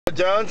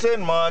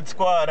Johnson, Mod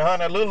Squad,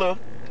 Honolulu.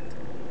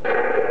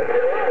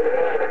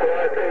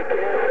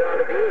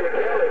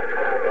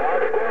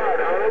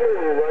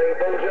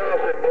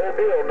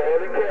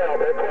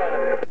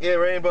 Yeah,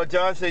 Rainbow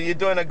Johnson, you're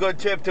doing a good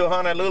trip to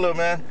Honolulu,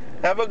 man.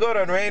 Have a good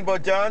one, Rainbow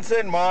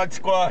Johnson, Mod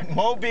Squad,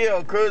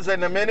 Mobile,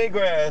 cruising the mini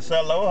grass.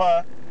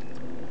 Aloha.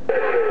 That's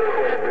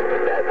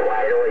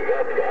why it always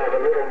helps to have a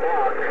little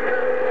box.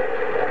 Hey,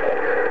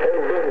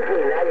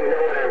 now you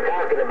know what I'm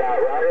talking about,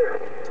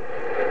 Robert.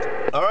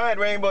 All right,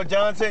 Rainbow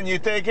Johnson, you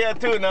take care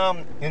too now.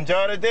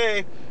 Enjoy the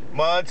day.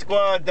 Mod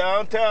Squad,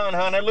 downtown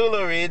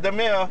Honolulu, read the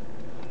mail.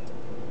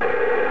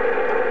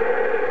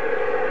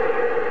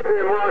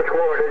 Hey,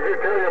 ModSquad, did you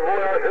tell your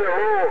boy out there,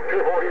 roll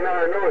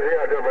 249 nosy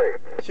out there, mate?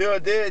 Sure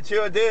did,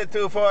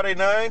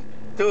 249.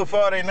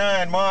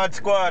 249, Mod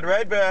Squad,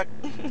 right back.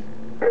 ModSquad.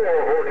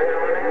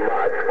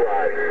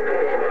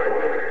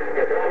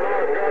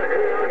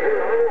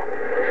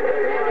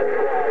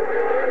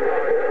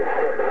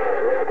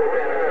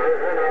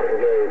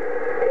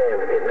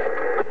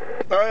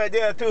 All right,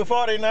 yeah,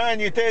 249,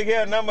 you take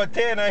care, number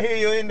 10, I hear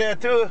you in there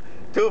too.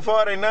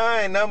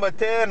 249, number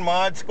 10,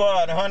 Mod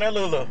Squad,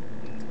 Honolulu.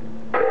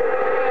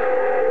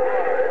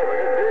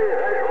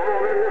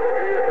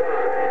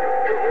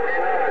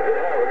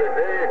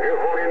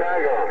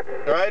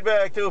 Right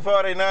back,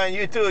 249.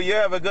 You too. You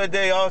have a good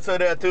day also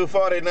there,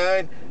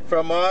 249.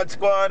 From Mod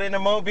Squad in the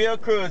Mobile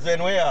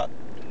Cruising. We out.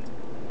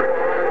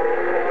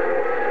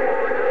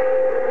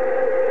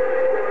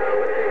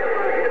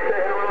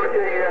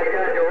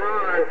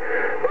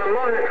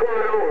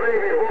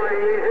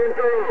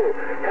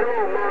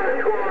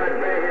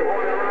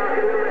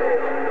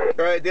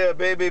 Right there,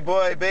 baby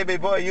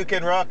boy, you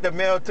can rock the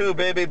mail too,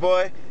 baby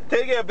boy.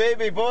 Take care,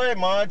 baby boy,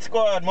 Mod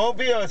Squad,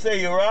 Mobile,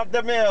 say you rock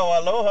the mail,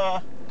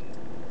 aloha.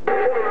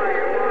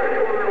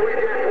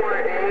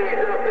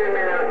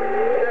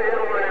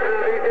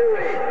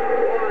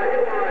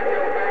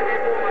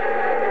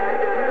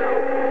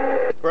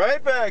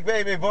 Right back,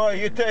 baby boy,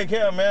 you take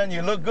care, man,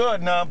 you look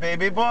good now,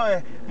 baby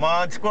boy.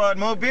 Mod Squad,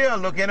 Mobile,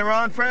 looking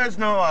around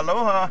Fresno,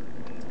 aloha.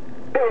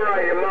 All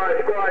right, Mod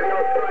Squad,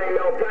 no strain,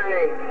 no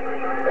pain.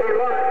 Hey,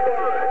 Mod Squad.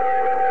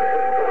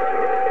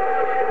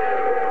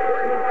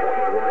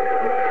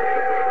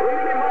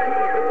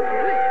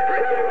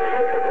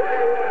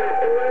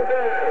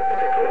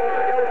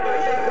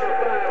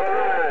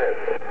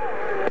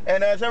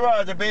 And that's a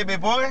Roger, baby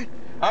boy.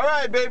 All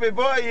right, baby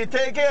boy, you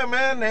take care,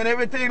 man, and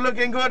everything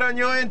looking good on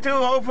your end too,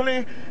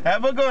 hopefully.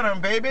 Have a good one,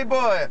 baby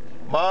boy.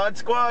 Mod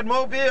Squad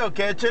Mobile,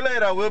 catch you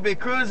later. We'll be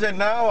cruising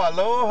now,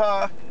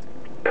 aloha.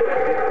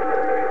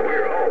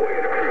 We're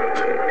always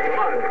cruising.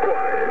 Mod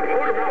Squad.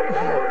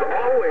 MotorMouthMaul is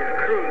always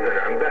cruising.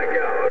 I'm back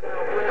out.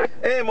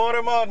 Hey,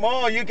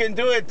 MotorMouthMaul, you can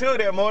do it too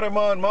there,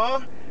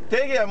 MotorMouthMaul.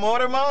 Take care,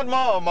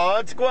 MotorMouthMaul,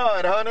 Mod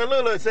Squad,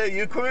 Honolulu. Say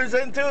you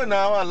cruising too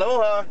now,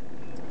 aloha.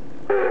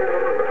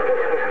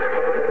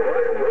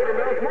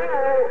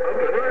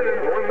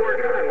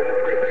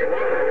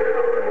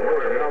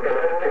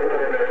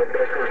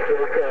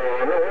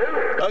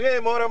 Okay,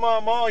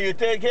 MotorMouthMaul, you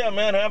take care,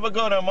 man. Have a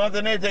good one.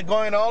 Mother Nature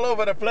going all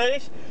over the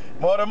place.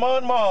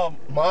 MotorMouthMaul,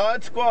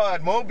 Mod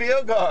Squad,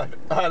 Mobile God.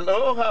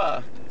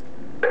 Aloha.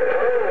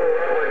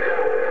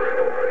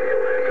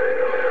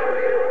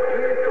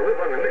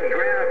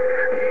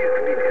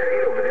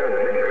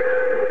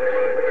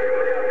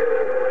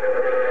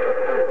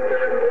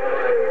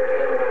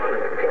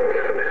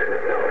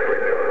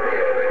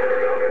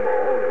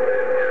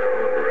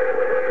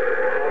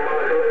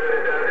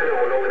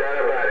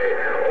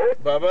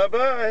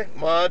 Bye-bye.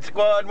 Mod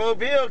Squad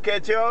Mobile.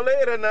 Catch y'all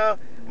later now.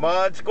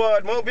 Mod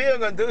Squad Mobile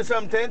gonna do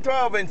some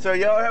 10-12, so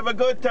y'all have a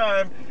good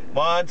time.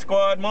 Mod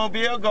Squad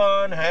Mobile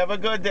gone. Have a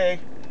good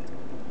day.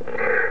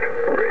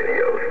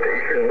 Radio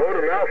station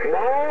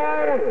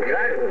MotorMouthMaul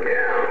got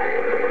down.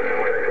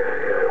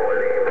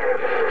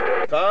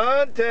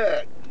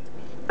 Contact.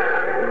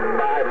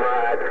 Bye,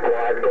 Mod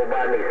Squad. Go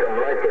buy me some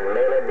lunch and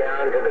mail it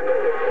down to the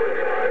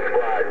Mod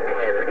Squad.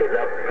 Hands get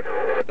up.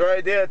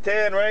 Right there,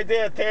 10. Right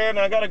there, 10.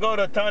 I gotta go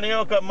to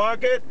Tanioka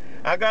Market.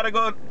 I gotta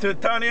go to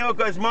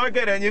Tanioka's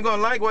Market, and you're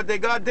gonna like what they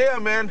got there,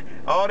 man.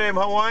 All them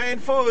Hawaiian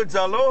foods.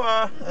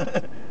 Aloha. Appreciate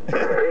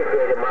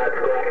it, Mod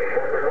Squad.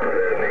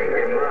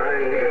 Making my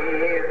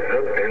knees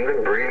up in the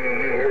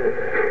breeze.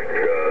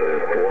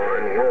 Just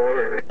one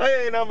more.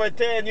 Hey, number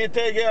 10, you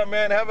take care,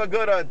 man. Have a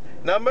good one.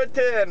 Number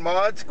 10,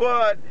 Mod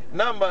Squad.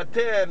 Number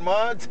 10,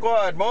 Mod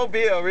Squad.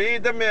 Mobile,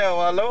 read the mail.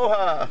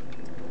 Aloha.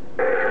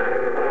 See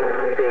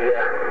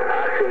ya.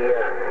 I'll see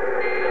ya.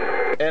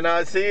 And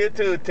I'll see you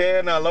too,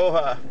 10.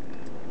 Aloha.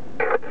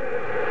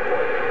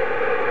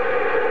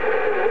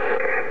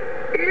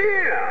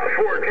 Yeah,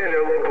 410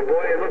 there, local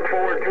boy. Look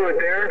forward to it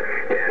there.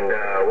 And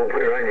we'll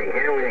put it right in your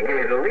hand when you give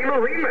me the Lima,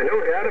 no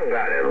doubt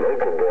about it.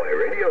 Local boy.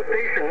 Radio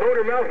station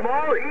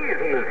MotorMouthMaul,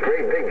 easing this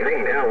great big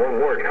thing down one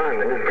more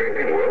time in this great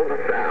big world of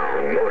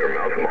sound.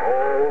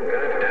 MotorMouthMaul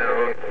got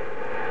down.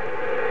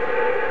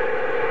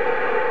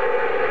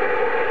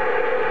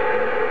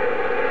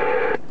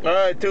 All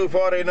right,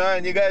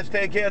 249. You guys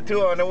take care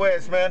too on the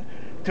west, man.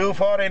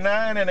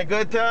 249 and a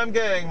good time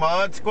gang.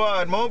 Mod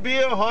Squad,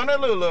 Mobile,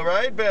 Honolulu,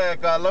 right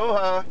back.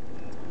 Aloha.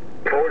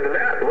 Forward to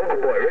that,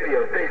 local boy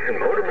radio station,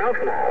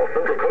 MotorMouthMaul,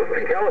 Central Coast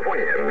of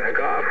California. Back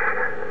off.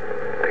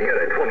 I got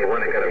a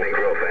 21 I got to make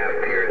real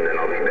fast here, and then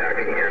I'll be back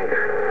again.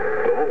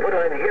 But we'll put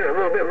it on again a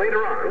little bit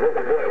later on.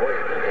 Local boy,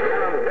 what's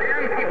going on?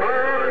 Man, keep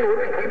on.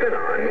 We'll be keeping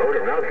on.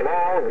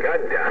 MotorMouthMaul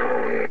got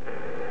down.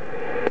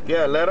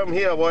 Yeah, let them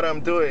hear what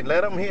I'm doing.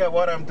 Let them hear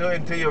what I'm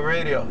doing to your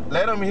radio.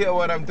 Let them hear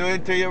what I'm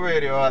doing to your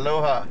radio.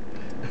 Aloha.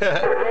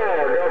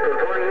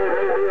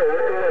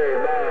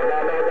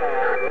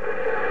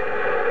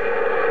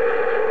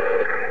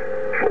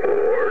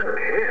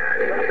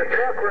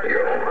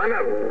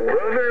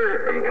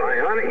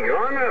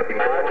 Johanna,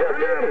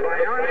 brother,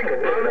 bionic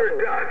brother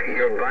duck.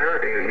 Your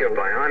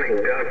bionic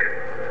duck.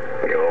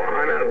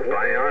 Johanna,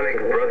 bionic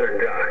brother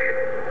duck.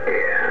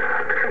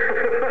 Yeah.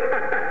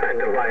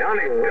 The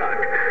bionic duck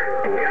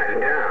got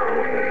down.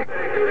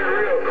 Do it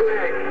real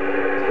quick.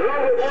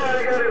 Local boy,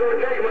 I gotta go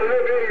take my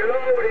little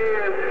load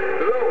in.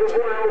 Local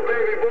boy, old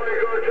baby boy,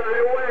 gonna try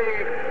to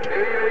wave. And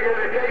then I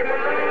gotta take my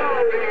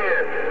load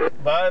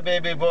in. Bye,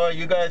 baby boy.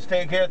 You guys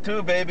take care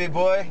too, baby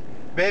boy.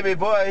 Baby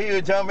boy, I hear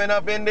you jumping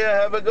up in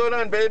there. Have a good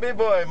one, baby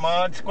boy.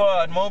 Mod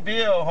Squad,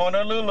 Mobile,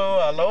 Honolulu,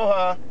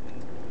 aloha.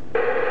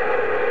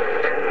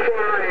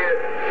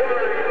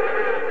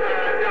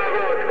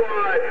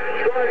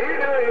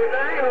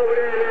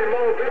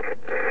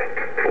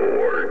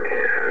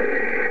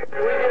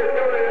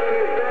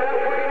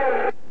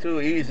 Too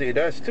easy.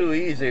 That's too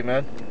easy,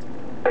 man.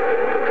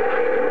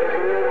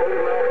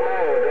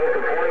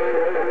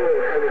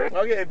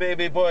 Okay,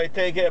 baby boy.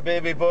 Take care,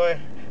 baby boy.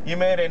 You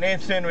made an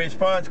instant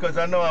response because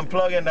I know I'm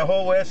plugging the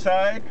whole west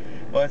side,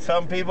 but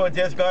some people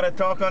just got to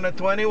talk on the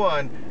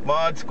 21.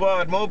 Mod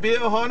Squad,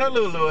 Mobile,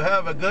 Honolulu.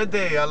 Have a good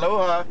day.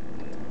 Aloha.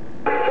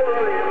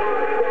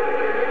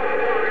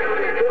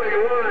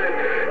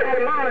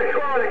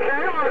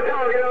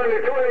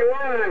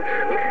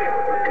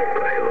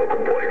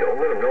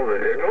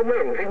 Don't let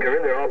them think they're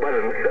in there all by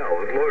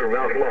themselves.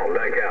 MotorMouthMaul,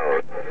 back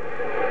out.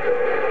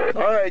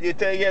 All right, you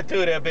take it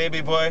too there,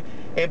 baby boy.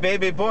 Hey,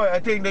 baby boy, I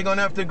think they're going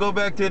to have to go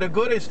back to the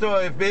goodie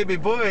store if baby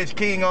boy is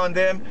keying on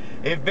them.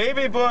 If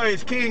baby boy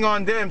is keying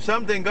on them,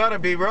 something got to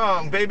be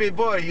wrong. Baby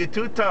boy, you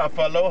too tough.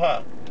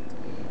 Aloha.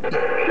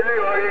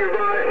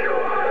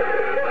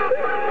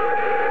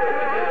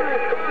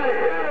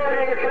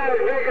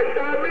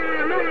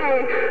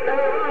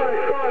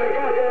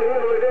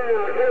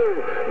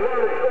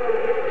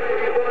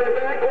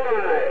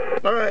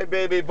 All right,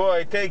 baby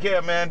boy, take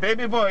care, man.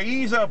 Baby boy,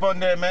 ease up on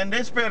them, man.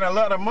 They spend a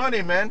lot of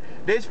money, man.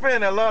 They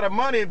spend a lot of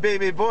money,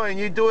 baby boy, and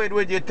you do it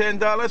with your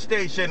 $10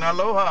 station.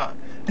 Aloha.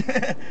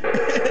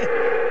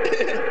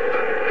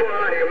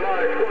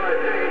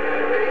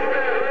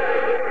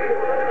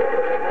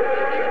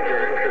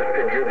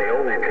 You're the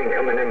only thing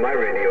coming in my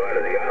radio out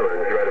of the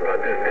islands right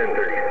about this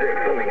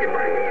 10:36. Let me get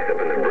my knees up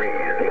in the breeze.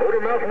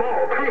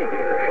 MotorMouthMaul, cruise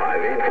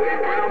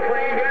 58 ground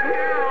plane, getting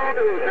down.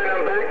 And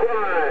I'm back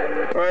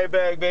wide. Right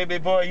back, baby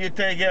boy. You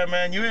take care,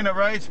 man. You in the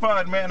right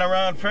spot, man,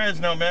 around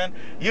Fresno, man.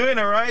 You in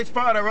the right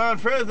spot around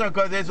Fresno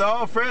because it's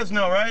all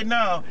Fresno right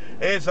now.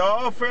 It's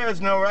all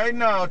Fresno right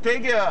now.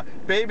 Take care,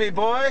 baby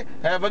boy.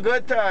 Have a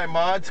good time.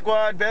 Mod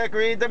Squad, back,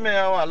 read the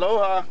mail.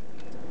 Aloha.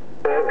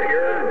 Up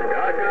here,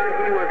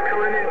 doggone, he was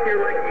coming in here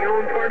like he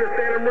owned part of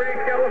Santa Maria,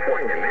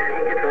 California, man.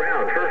 He gets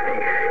around. First,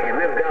 he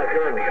lived out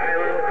here on the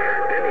island.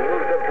 Then he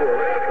moves up to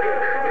Alaska.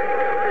 Then he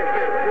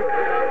moves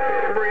out to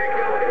Santa Maria,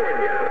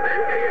 California.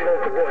 Hey,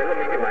 local boy, let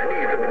me get my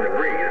knees up in the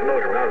breeze.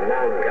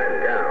 MotorMouthMaul got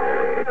down.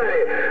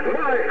 Hey,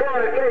 my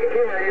squad, take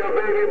care, your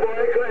baby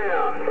boy,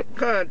 clear.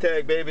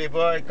 Contact, baby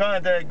boy.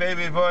 Contact,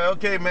 baby boy.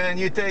 Okay, man,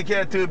 you take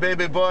care too,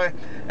 baby boy.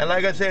 And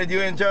like I said, you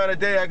enjoy the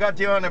day. I got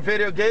you on the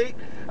video gate.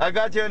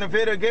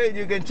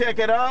 You can check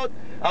it out.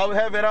 I'll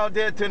have it out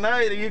there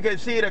tonight. You can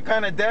see the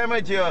kind of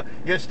damage your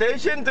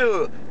station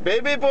do.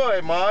 Baby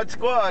boy, Mod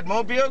Squad,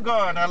 Mobile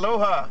gone.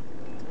 Aloha.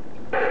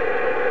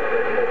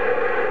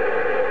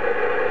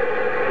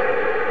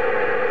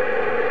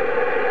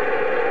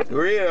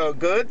 Real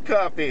good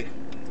copy.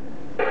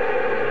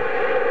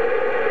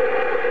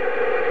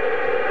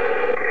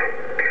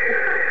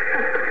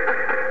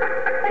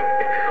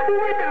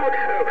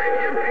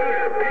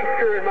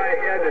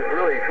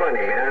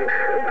 Funny, man.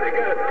 I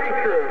got a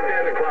picture of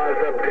Santa Claus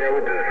up there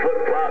with his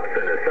flip-flops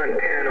and his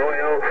suntan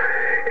oil,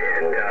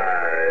 and,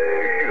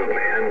 shoot,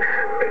 man,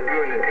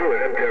 doing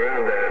it up there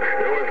around the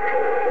North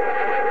Pole.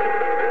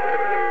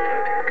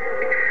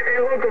 Hey,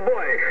 local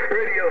boy,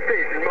 radio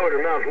station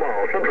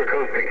MotorMouthMaul, Central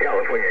Coast of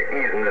California,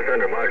 easing this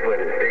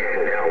under-modulated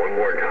station down one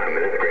more time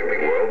in this great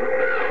big world of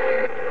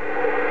sound.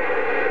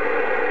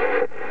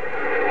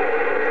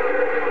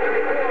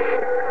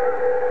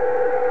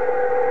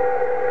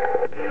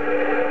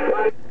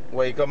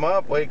 Wake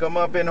 'em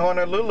up in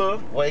Honolulu.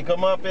 Wake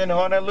 'em up in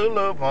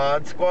Honolulu.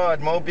 Mod Squad,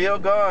 Mobile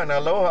gone.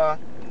 Aloha.